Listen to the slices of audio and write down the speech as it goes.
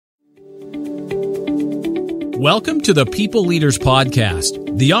Welcome to the People Leaders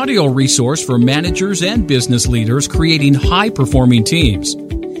Podcast, the audio resource for managers and business leaders creating high-performing teams.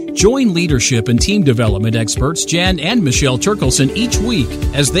 Join leadership and team development experts Jan and Michelle Turkelson each week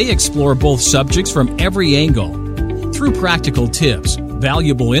as they explore both subjects from every angle. Through practical tips,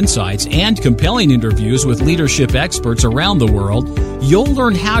 valuable insights, and compelling interviews with leadership experts around the world, you'll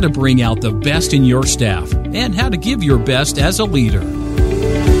learn how to bring out the best in your staff and how to give your best as a leader.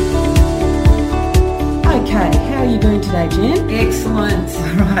 Okay, how are you doing today, Jen? Excellent.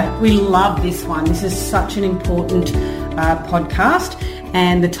 All right, we love this one. This is such an important podcast.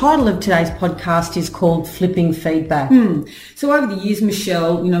 And the title of today's podcast is called Flipping Feedback. So over the years,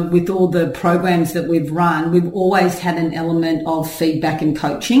 Michelle, with all the programs that we've run, we've always had an element of feedback and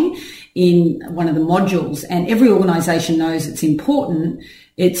coaching in one of the modules. And every organisation knows it's important.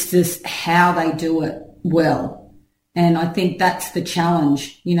 It's just how they do it well. And I think that's the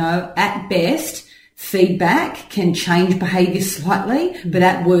challenge. At best, feedback can change behaviour slightly, but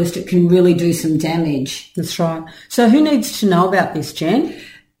at worst it can really do some damage. That's right. So who needs to know about this, Jen?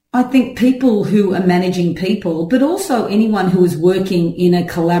 I think people who are managing people, but also anyone who is working in a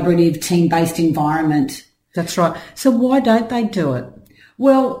collaborative team-based environment. That's right. So why don't they do it?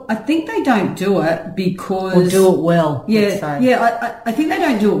 Well, I think they don't do it because... Or do it well. I think they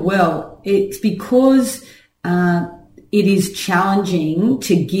don't do it well. It's because... it is challenging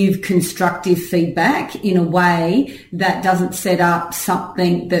to give constructive feedback in a way that doesn't set up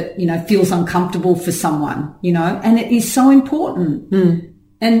something that, feels uncomfortable for someone, and it is so important.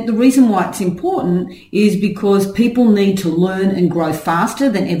 And the reason why it's important is because people need to learn and grow faster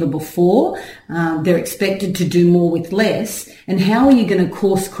than ever before. They're expected to do more with less. And how are you going to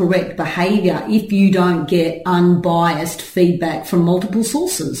course correct behaviour if you don't get unbiased feedback from multiple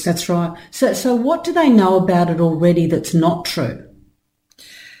sources? That's right. So what do they know about it already that's not true?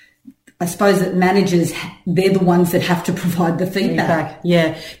 I suppose that managers, they're the ones that have to provide the feedback.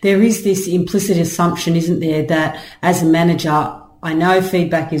 Yeah. There is this implicit assumption, isn't there, that as a manager, I know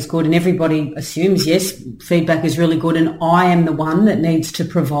feedback is good and everybody assumes, yes, feedback is really good and I am the one that needs to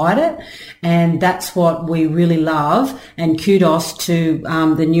provide it. And that's what we really love. And kudos to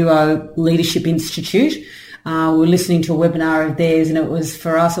the Neuro Leadership Institute. We were listening to a webinar of theirs and it was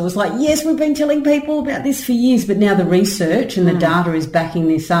for us, it was like, yes, we've been telling people about this for years, but now the research and the data is backing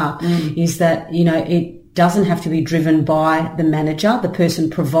this up, is that, it doesn't have to be driven by the manager, the person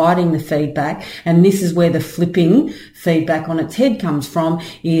providing the feedback. And this is where the flipping feedback on its head comes from,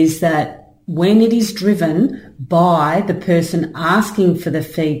 is that when it is driven by the person asking for the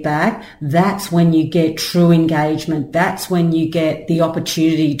feedback, that's when you get true engagement. That's when you get the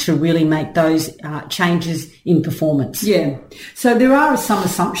opportunity to really make those changes in performance. Yeah. So there are some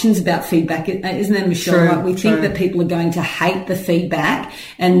assumptions about feedback, isn't there, Michelle? True, like we think that people are going to hate the feedback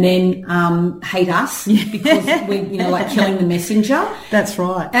and then hate us because we're, like killing the messenger. That's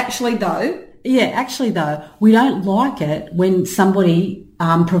right. Actually, though, we don't like it when somebody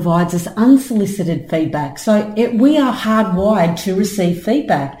provides us unsolicited feedback. So we are hardwired to receive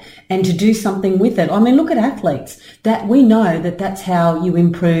feedback and to do something with it. I mean, look at athletes. That we know that that's how you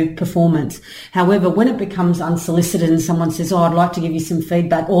improve performance. However, when it becomes unsolicited and someone says, I'd like to give you some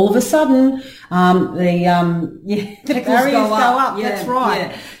feedback, all of a sudden, the barriers go up. Yeah, that's right.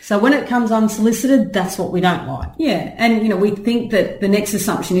 Yeah. So when it comes unsolicited, that's what we don't like. Yeah. And, we think that the next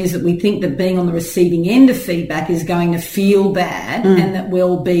assumption is that we think that being on the receiving end of feedback is going to feel bad and that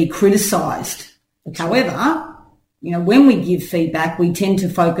we'll be criticised. However, when we give feedback, we tend to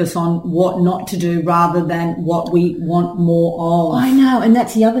focus on what not to do rather than what we want more of. I know, and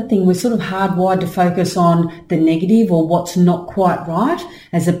that's the other thing. We're sort of hardwired to focus on the negative or what's not quite right,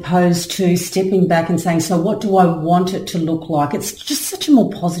 as opposed to stepping back and saying, so what do I want it to look like? It's just such a more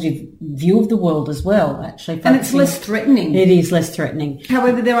positive view of the world as well, actually. And it's less threatening. It is less threatening.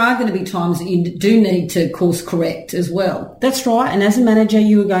 However, there are going to be times that you do need to course correct as well. That's right. And as a manager,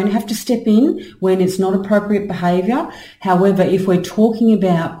 you are going to have to step in when it's not appropriate behaviour. However, if we're talking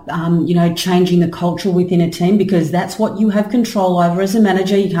about, changing the culture within a team, because that's what you have control over as a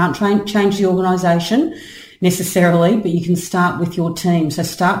manager, you can't change the organisation necessarily, but you can start with your team. So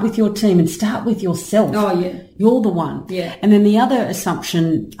start with your team and start with yourself. Oh, yeah. You're the one. Yeah. And then the other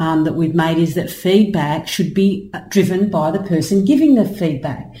assumption that we've made is that feedback should be driven by the person giving the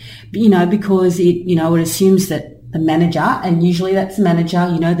feedback, because it assumes that the manager, and usually that's the manager,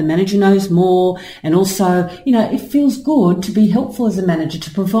 the manager knows more. And also, it feels good to be helpful as a manager,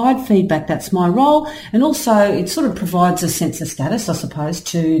 to provide feedback. That's my role. And also it sort of provides a sense of status, I suppose,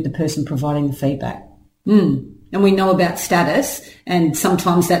 to the person providing the feedback. And we know about status, and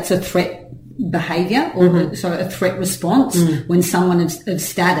sometimes that's a threat behaviour or a threat response. When someone of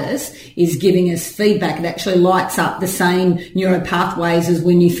status is giving us feedback, it actually lights up the same neural pathways as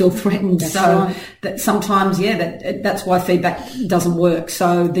when you feel threatened. That's so right. that sometimes, that's why feedback doesn't work.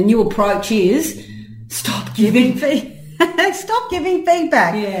 So the new approach is stop giving feedback. Stop giving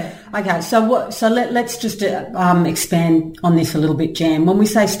feedback. Yeah. Okay. So let's just expand on this a little bit, Jan. When we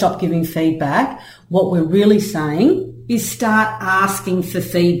say stop giving feedback, what we're really saying is start asking for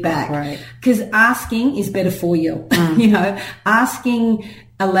feedback. Right. Because asking is better for you. Asking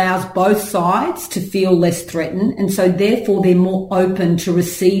allows both sides to feel less threatened, and so therefore they're more open to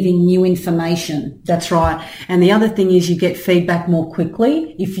receiving new information. That's right. And the other thing is you get feedback more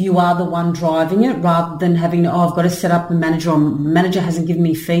quickly if you are the one driving it, rather than having I've got to set up a manager, or manager hasn't given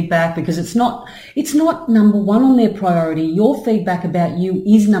me feedback, because it's not number one on their priority. Your feedback about you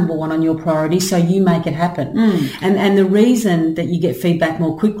is number one on your priority, so you make it happen. And the reason that you get feedback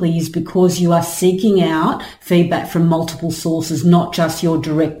more quickly is because you are seeking out feedback from multiple sources, not just your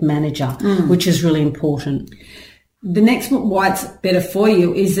direct manager, which is really important. The next one, why it's better for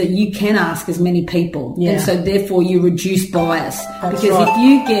you, is that you can ask as many people, and so therefore you reduce bias. That's because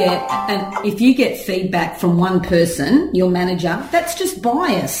right. if you get feedback from one person, your manager, that's just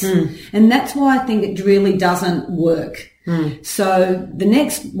bias, and that's why I think it really doesn't work. So the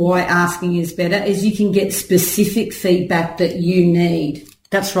next why asking is better is you can get specific feedback that you need.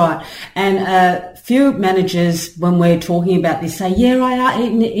 That's right. And a few managers, when we're talking about this, say, in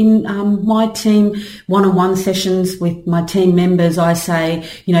my team one-on-one sessions with my team members, I say,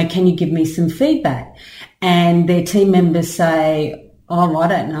 can you give me some feedback? And their team members say, I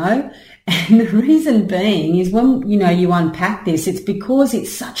don't know. And the reason being is when, you unpack this, it's because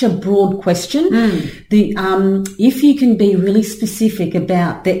it's such a broad question. If you can be really specific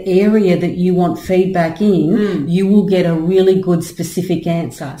about the area that you want feedback in, you will get a really good specific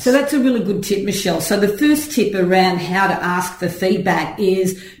answer. So that's a really good tip, Michelle. So the first tip around how to ask for feedback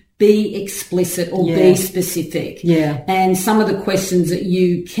is be explicit or be specific. Yeah. And some of the questions that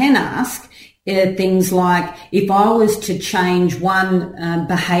you can ask things like, if I was to change one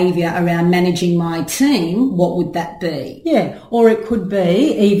behaviour around managing my team, what would that be? Yeah, or it could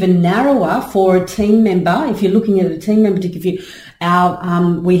be even narrower for a team member. If you're looking at a team member to give you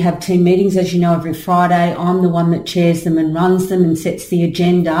we have team meetings, as you know, every Friday. I'm the one that chairs them and runs them and sets the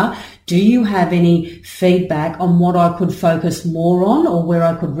agenda. Do you have any feedback on what I could focus more on or where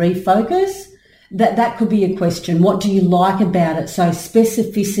I could refocus? That could be a question. What do you like about it? So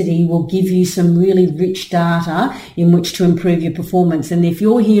specificity will give you some really rich data in which to improve your performance. And if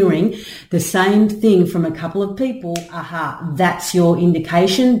you're hearing the same thing from a couple of people, that's your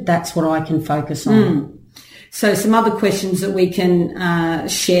indication. That's what I can focus on. So some other questions that we can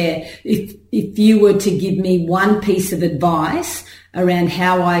share. If you were to give me one piece of advice around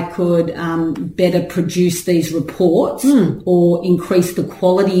how I could better produce these reports or increase the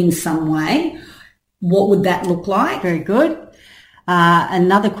quality in some way, what would that look like? Very good.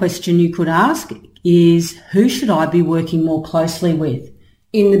 Another question you could ask is, who should I be working more closely with?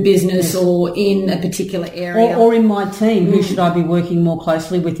 In the business or in a particular area? Or in my team, who should I be working more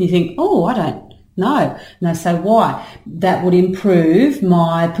closely with? You think, I don't know. And I say, why? That would improve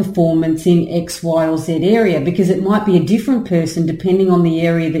my performance in X, Y, or Z area, because it might be a different person depending on the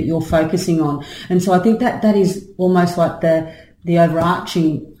area that you're focusing on. And so I think that is almost like the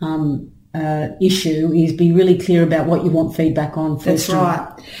overarching issue is be really clear about what you want feedback on. That's right.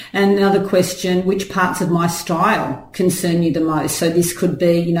 And another question, which parts of my style concern you the most? So this could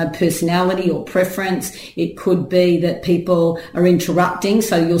be, personality or preference. It could be that people are interrupting,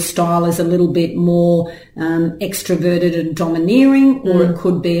 so your style is a little bit more extroverted and domineering, or it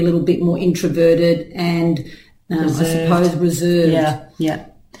could be a little bit more introverted and I suppose reserved. Yeah.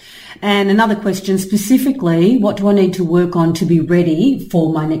 And another question, specifically, what do I need to work on to be ready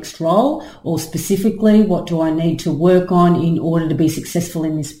for my next role? Or specifically, what do I need to work on in order to be successful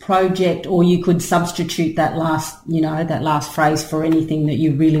in this project? Or you could substitute that last phrase for anything that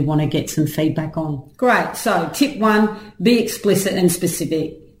you really want to get some feedback on. Great. So tip 1, be explicit and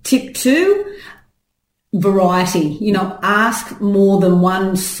specific. Tip 2, variety. Ask more than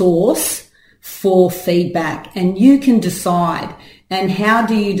one source for feedback, and you can decide. And how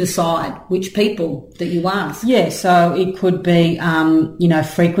do you decide which people that you ask? Yeah, so it could be,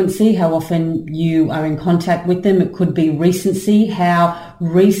 frequency, how often you are in contact with them. It could be recency, how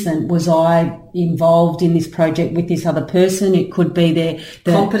recent was I involved in this project with this other person. It could be the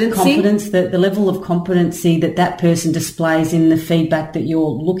competence, the level of competency that person displays in the feedback that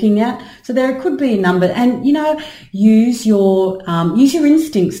you're looking at. So there could be a number, and use your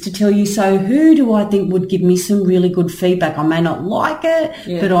instincts to tell you. So who do I think would give me some really good feedback? I may not like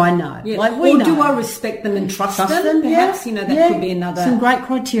it, but I know. Yeah. Like we know. Do I respect them and trust them? Perhaps that could be another. Some great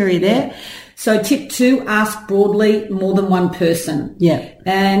criteria there. Yeah. So tip 2, ask broadly, more than one person. Yeah.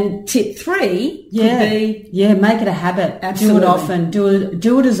 And tip 3 could be... Yeah, make it a habit. Absolutely. Do it often.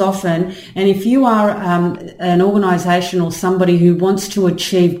 Do it as often. And if you are an organisation or somebody who wants to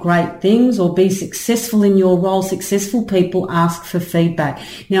achieve great things or be successful in your role, successful people ask for feedback.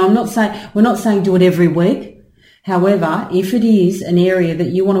 Now, we're not saying do it every week. However, if it is an area that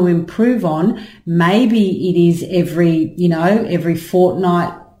you want to improve on, maybe it is every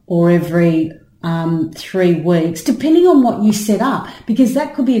fortnight or every 3 weeks, depending on what you set up, because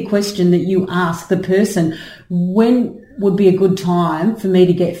that could be a question that you ask the person. When would be a good time for me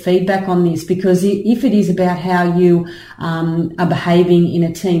to get feedback on this? Because if it is about how you are behaving in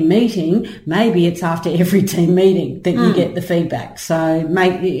a team meeting, maybe it's after every team meeting that you get the feedback. So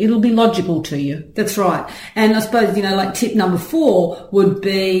it'll be logical to you. That's right. And I suppose, like tip number 4 would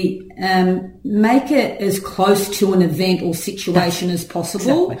be make it as close to an event or situation as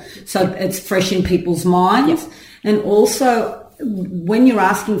possible. Exactly. So it's fresh in people's minds. Yep. And also, when you're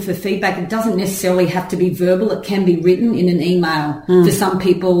asking for feedback, it doesn't necessarily have to be verbal. It can be written in an email. For some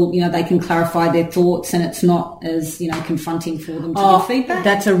people, they can clarify their thoughts and it's not as, confronting for them to give feedback.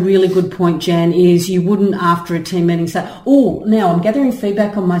 That's a really good point, Jan, is you wouldn't after a team meeting say, now I'm gathering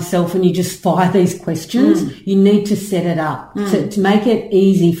feedback on myself, and you just fire these questions. You need to set it up to make it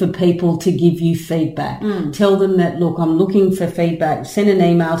easy for people to give you feedback. Tell them that, look, I'm looking for feedback. Send an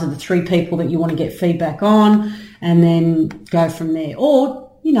email to the 3 people that you want to get feedback on, and then go from there. Or,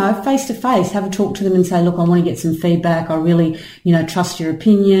 face to face, have a talk to them and say, look, I want to get some feedback. I really, trust your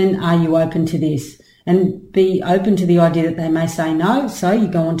opinion. Are you open to this? And be open to the idea that they may say no, so you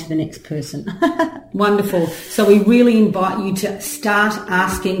go on to the next person. Wonderful. So we really invite you to start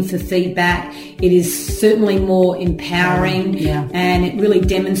asking for feedback. It is certainly more empowering and it really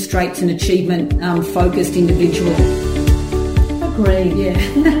demonstrates an achievement-focused individual. Agreed. Yeah.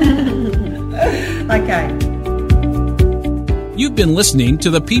 Okay. You've been listening to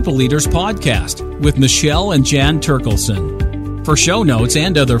the People Leaders Podcast with Michelle and Jan Turkelson. For show notes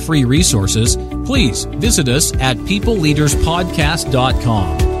and other free resources, please visit us at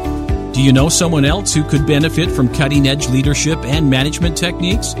peopleleaderspodcast.com. Do you know someone else who could benefit from cutting-edge leadership and management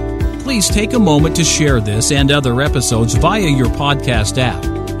techniques? Please take a moment to share this and other episodes via your podcast app,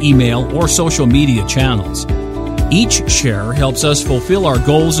 email, or social media channels. Each share helps us fulfill our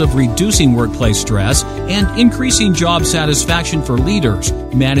goals of reducing workplace stress and increasing job satisfaction for leaders,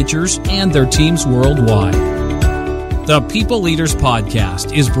 managers, and their teams worldwide. The People Leaders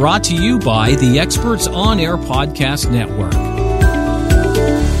Podcast is brought to you by the Experts On Air Podcast Network.